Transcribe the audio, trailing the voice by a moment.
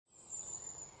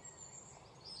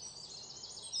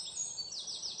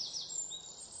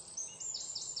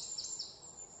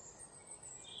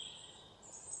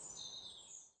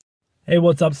Hey,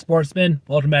 what's up, sportsmen?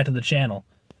 Welcome back to the channel.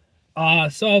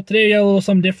 So today I got a little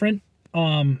something different.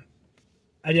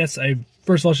 I guess I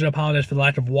first of all should apologize for the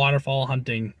lack of waterfowl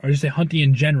hunting, or just say hunting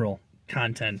in general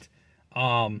content.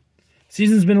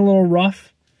 Season's been a little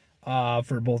rough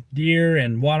for both deer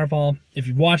and waterfowl. If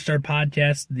you've watched our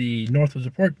podcast, the Northwoods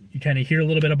Report, you kind of hear a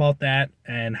little bit about that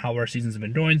and how our seasons have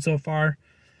been doing so far.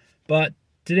 But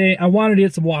today I wanted to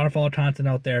get some waterfowl content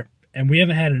out there, and we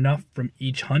haven't had enough from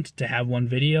each hunt to have one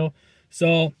video.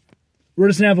 So we're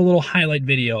just gonna have a little highlight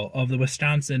video of the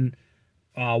Wisconsin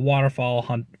waterfowl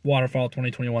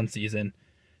 2021 season.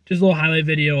 Just a little highlight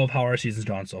video of how our season's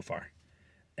gone so far.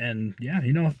 And yeah,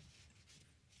 you know,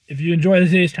 if you enjoy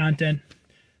today's content,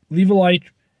 leave a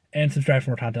like and subscribe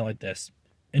for more content like this.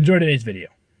 Enjoy today's video.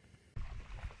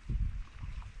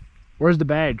 Where's the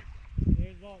bag?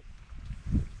 There's about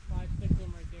 5, 6 of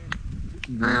them right there.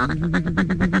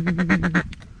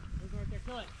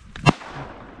 Kill it.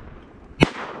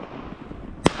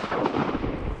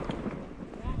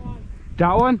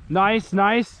 That one? Nice,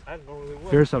 nice. I don't know where they were.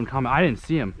 Here's some coming. I didn't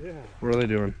see him. Yeah. What are they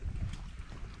doing?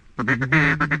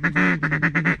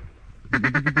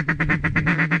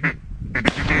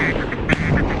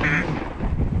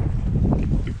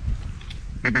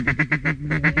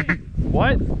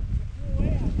 What?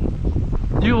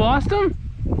 You lost him?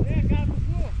 Yeah, I got him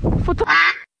before. What the?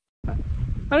 I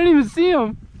didn't even see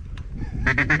him.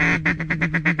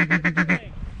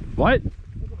 What? It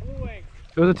was a blue wing.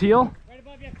 It was a teal? Right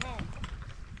above your car.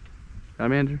 Got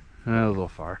him, Andrew? That was a little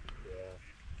far. Yeah.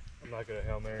 I'm not good at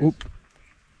Hail Marys. Oop.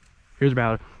 Here's a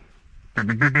ballad. Shot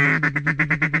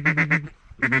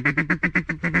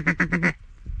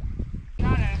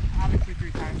it obviously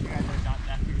 3 times. You guys have done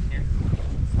that through here.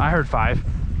 I heard 5.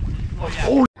 Oh, yeah.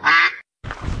 Oh!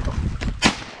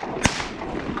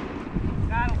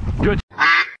 Got him. Good.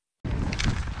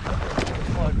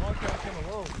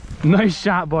 Nice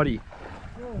shot, buddy.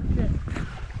 Oh, shit.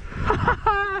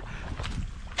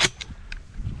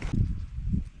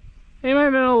 He might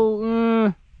have been a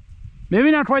little,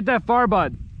 maybe not quite that far,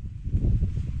 bud.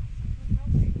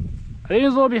 I think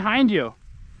he's a little behind you.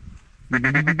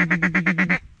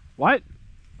 What?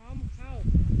 How?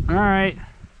 All right.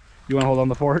 You want to hold on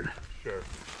the fort? Sure.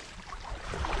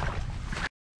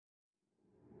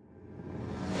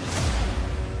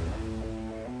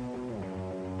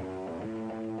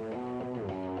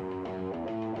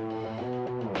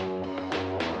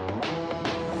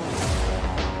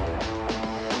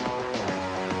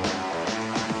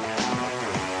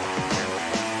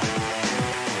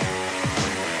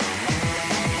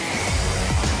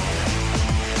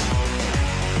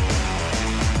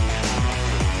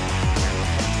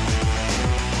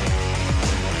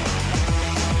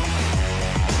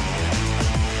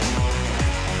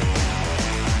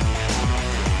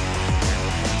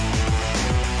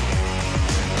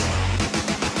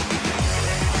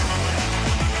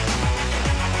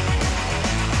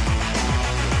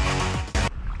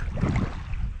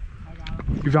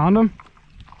 You found him?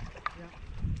 Yeah.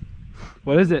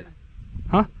 What is it?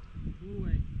 Huh? Blue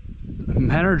wing.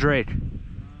 Hen or Drake?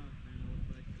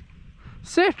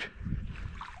 Sick.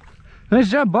 Nice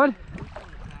job, bud.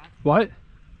 What? Unless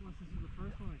this is the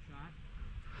first one I shot.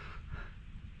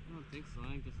 I don't think so. I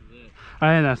think this is it.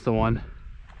 I think that's the one.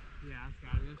 Yeah, it's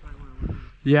got it. That's right where it was.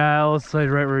 Yeah, it looks like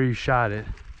right where you shot it.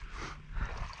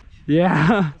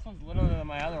 Yeah. This one's littler than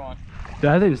my other one.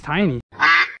 That thing is tiny.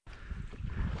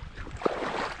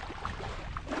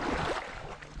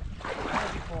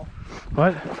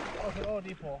 What? Oh, it's an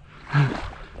OD pole.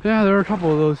 Yeah, there were a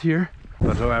couple of those here.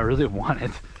 That's what I really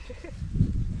wanted.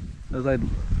 I was like,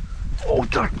 oh,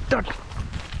 duck, duck.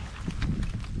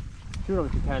 Shoot him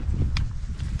if you can.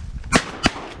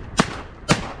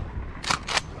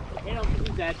 Hit him,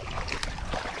 he's dead.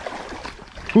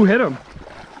 Who hit him?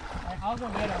 I'll go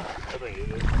get him. I think you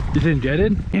did. You didn't get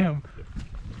it? Damn.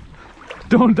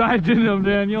 Don't dive into him,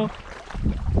 Daniel.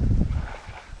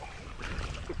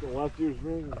 Took the left ear's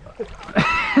ring.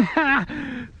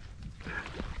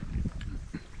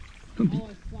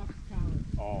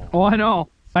 Oh, Oh, I know.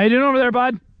 How you doing over there,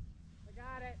 bud? I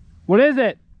got it. What is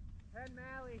it? Red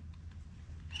Malley.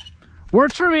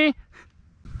 Works for me.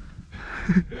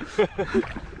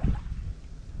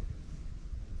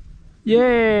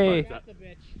 Yay. I got the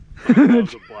bitch. That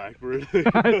was a blackbird.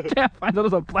 I can't find that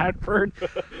was a blackbird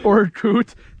or a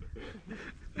coot.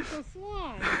 It's a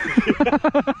swan.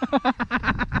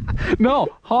 No,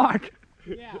 hawk.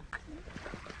 Yeah.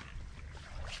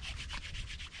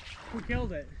 Who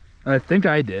killed it? I think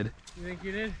I did. You think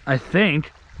you did? I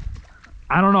think.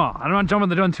 I don't know. I don't want to jump on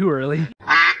the gun too early.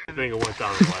 I think it went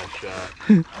down the last shot.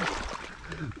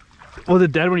 Was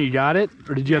it dead when you got it?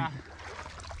 Or did you Yeah. have...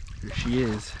 Here she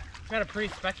is. Got a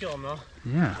pretty speculum though.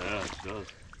 Yeah. Yeah, it does.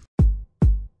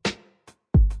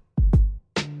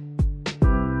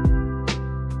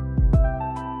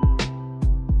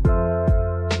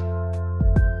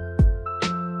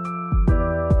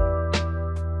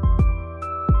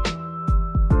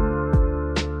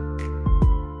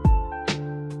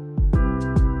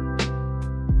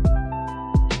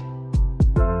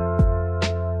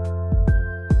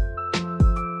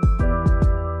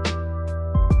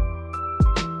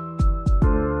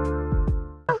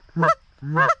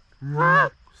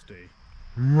 Stay.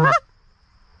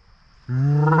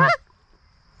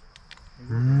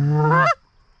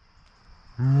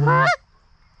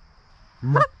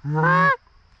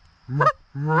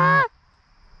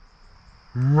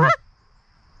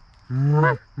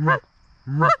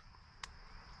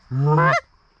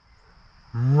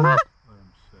 Let him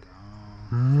sit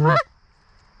down.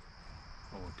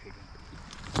 Oh, take him.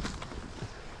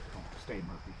 Oh, stay,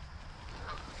 Murphy.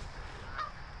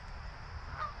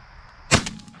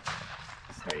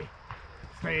 Stay.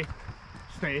 Stay.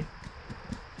 Stay.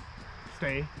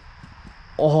 Stay.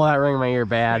 Oh, that rang in my ear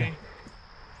bad.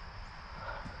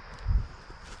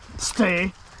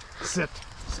 Stay. Sit.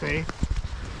 Stay.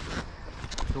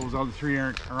 Those other three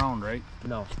aren't around, right?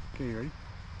 No. Okay, you ready?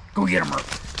 Go get him,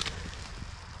 Murphy.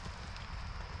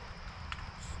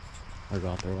 I'll go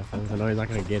out there with him. I know he's not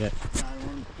gonna get it.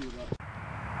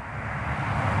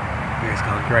 Here he's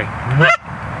going, great.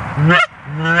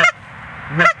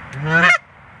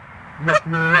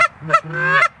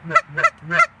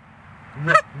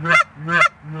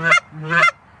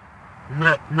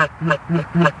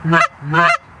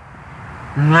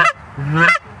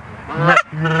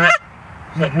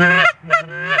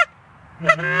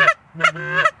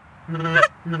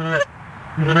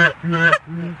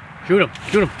 Shoot him!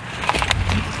 Shoot him!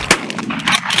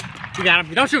 You got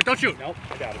him! Don't shoot! Don't shoot! Nope,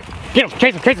 I got him. Get him!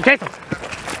 Chase him! Chase him! Chase him!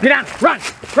 Get down! Run!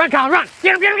 Run, Colin! Run!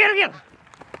 Get him! Get him! Get him! Get him!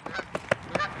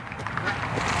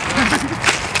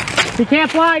 He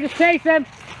can't fly! Just chase him!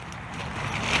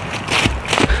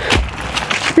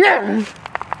 Yeah!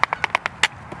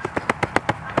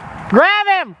 Grab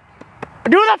him!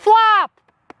 Do the flop!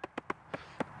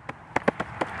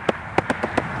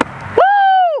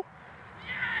 Woo!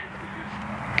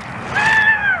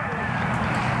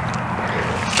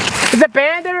 Is it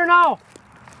banded or no?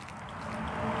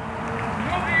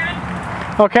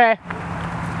 Okay.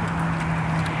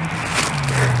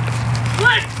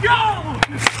 Let's go!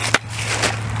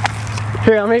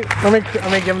 Here, let me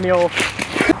give him the old.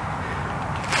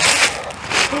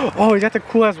 Oh, he got the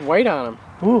cool ass white on him.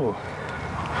 Ooh.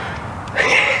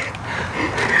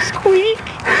 Squeak!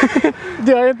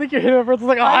 Dude, I didn't think you hit it first. I was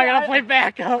like, oh, I gotta play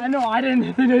back up. I know, I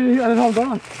didn't think I didn't know I'm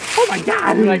going. Oh my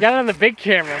god! Dude, I got it on the big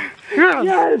camera.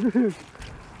 Yes! We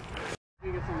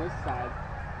get from this side.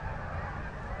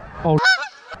 Oh.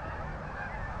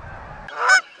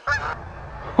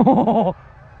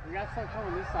 We got some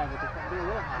coming this side, but they're a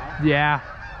little high. Yeah.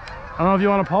 I don't know if you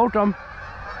want to poke them.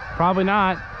 Probably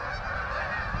not.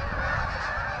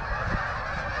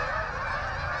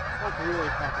 That's really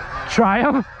fucking high. Try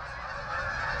them?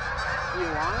 You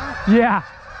wanna? Yeah.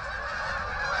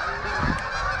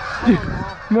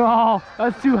 No,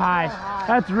 that's too high.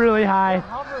 That's really high. They're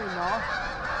hovering though.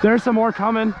 There's some more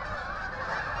coming. You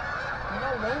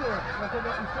know later, like you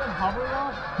see them hover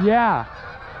though? Yeah.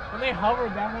 When they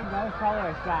hovered, that was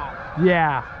probably a shot.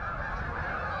 Yeah.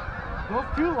 Those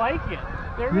two like it.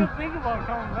 They're gonna think about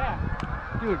coming back.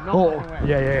 Dude, no Oh, fucking way.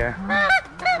 yeah.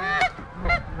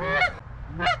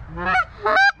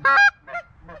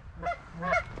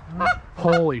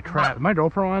 Holy crap. Am I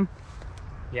GoPro on?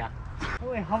 Yeah.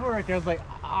 When they hover right there, it's like,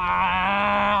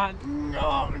 ah,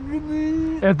 no.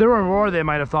 If there were more, they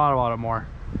might have thought about it more.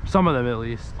 Some of them at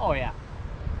least. Oh yeah.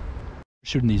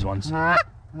 Shooting these ones.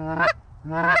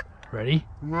 Ready?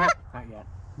 Not yet.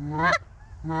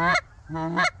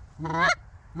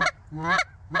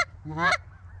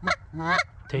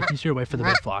 Take these here, wait for the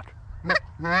big flock.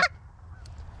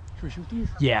 Should we shoot these?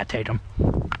 Yeah, take them.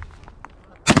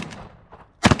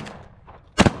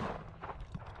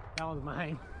 That was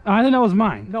mine. I think that was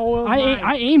mine. No, it was I mine.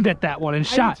 I aimed at that one and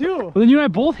shot. did too. Well, then you and I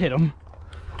both hit him.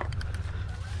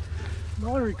 No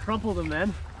wonder we crumpled them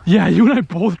then. Yeah, you and I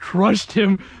both crushed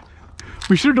him.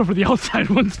 We should have done for the outside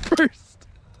ones first.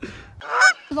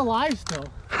 He's alive still.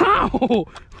 How?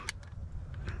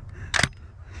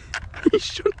 He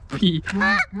shouldn't be.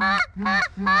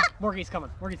 Morgie's coming.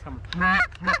 Morgie's coming. No.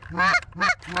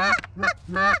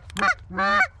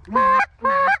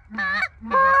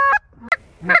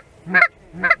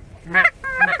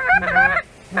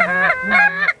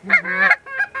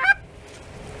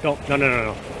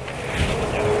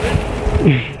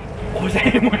 Oh, is that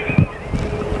him?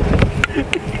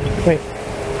 Wait.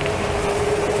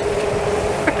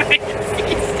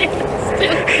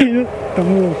 Don't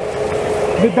move.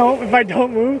 If I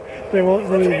don't move, they won't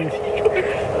believe me.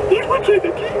 He's watching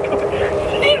the king.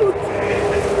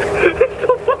 It's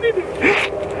so funny.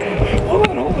 Hold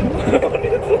on.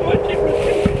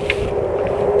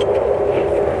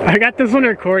 I got this one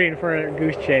recording for a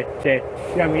goose chase. You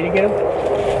want me to get him?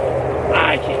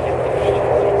 I can't get him.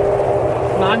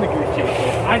 Not on the goose chase.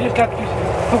 I just have to.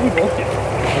 How we both get him.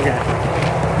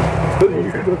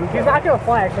 Okay. He's not gonna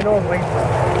fly. I know his wings.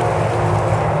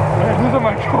 These are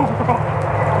my GoPro.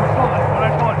 What I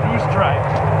call a goose drive.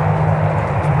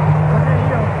 There you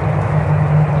go.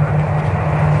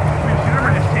 Wait, shoot him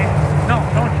or just chase him? No,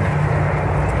 don't shoot him.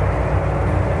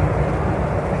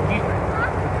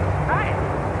 Hi.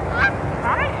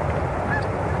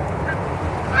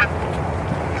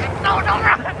 No, don't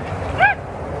run.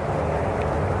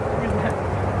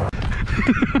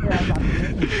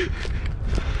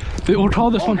 We'll call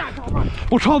this one.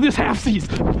 We'll call this half-seas.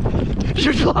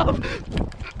 Your glove.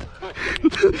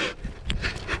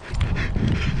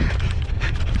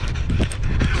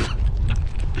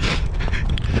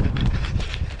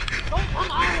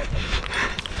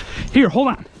 Here, hold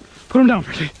on. Put him down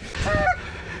for a second.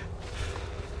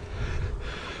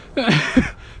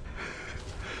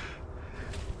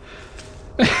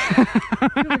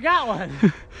 We got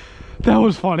one. That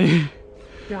was funny.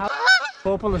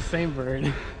 Both on the same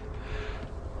bird.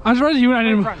 I'm surprised you and I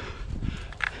didn't.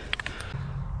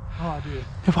 Oh, dude.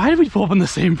 Why did we pull up on the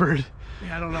same bird?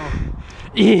 Yeah, I don't know.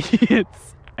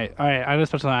 Idiots. All right, I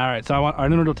just put something. All right, so I'm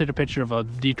gonna go take a picture of a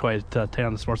decoy to take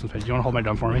on the sportsman's page. You want to hold my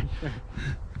gun for me?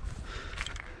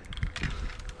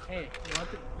 Hey,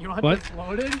 you want What? this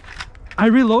loaded? I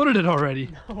reloaded it already.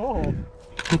 Oh.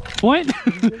 What?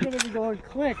 You're gonna be going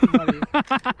quick, buddy.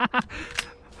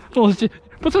 Well,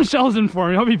 put some shells in for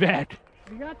me. I'll be back.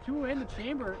 You got two in the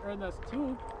chamber, or in the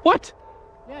tube. What?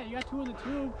 Yeah, you got two in the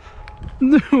tube.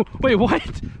 No. Wait,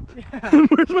 what? Yeah.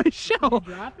 Where's my shell?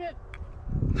 Drop it?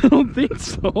 I don't think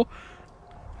so.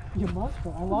 You must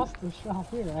have. I lost the shell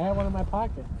here. I had one in my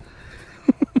pocket.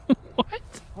 What?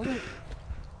 Wait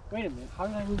a minute. How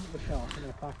did I lose the shell in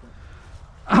my pocket?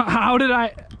 How did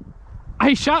I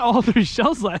shot all 3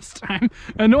 shells last time.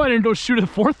 I know I didn't go shoot a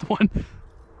 4th one.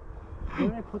 Where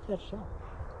did I put that shell?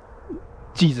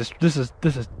 Jesus, this is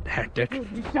hectic.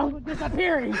 Dude, these shells were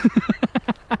disappearing.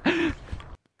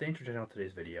 Thanks for checking out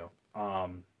today's video.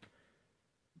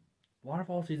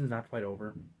 Waterfowl season's not quite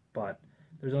over, but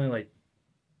there's only like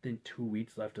I think 2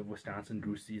 weeks left of Wisconsin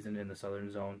goose season in the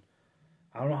southern zone.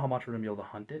 I don't know how much we're gonna be able to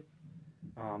hunt it,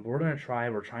 but we're gonna try.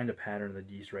 We're trying to pattern the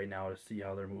geese right now to see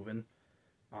how they're moving,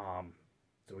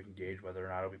 so we can gauge whether or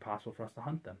not it'll be possible for us to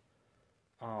hunt them.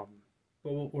 But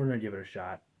we're gonna give it a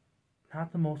shot.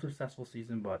 Not the most successful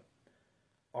season, but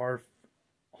our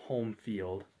home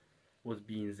field was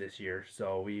beans this year,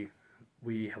 so we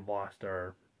have lost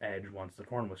our edge once the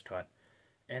corn was cut,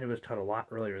 and it was cut a lot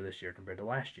earlier this year compared to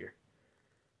last year.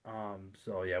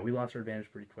 So yeah, we lost our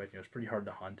advantage pretty quick. It was pretty hard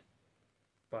to hunt,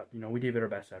 but you know, we gave it our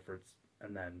best efforts,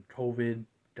 and then COVID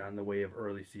got in the way of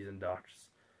early season ducks.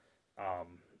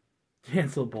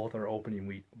 Canceled both our opening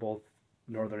week, both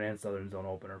northern and southern zone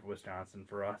opener for Wisconsin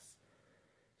for us.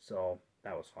 So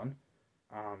that was fun.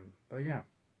 But yeah,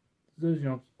 there's, you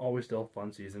know, always still a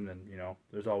fun season, and you know,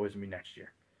 there's always gonna be next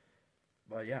year.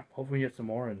 But yeah, hopefully we get some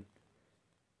more, and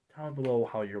comment below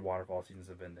how your waterfowl seasons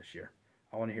have been this year.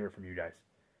 I want to hear it from you guys.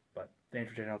 But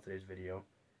thanks for checking out today's video,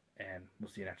 and we'll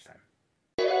see you next time.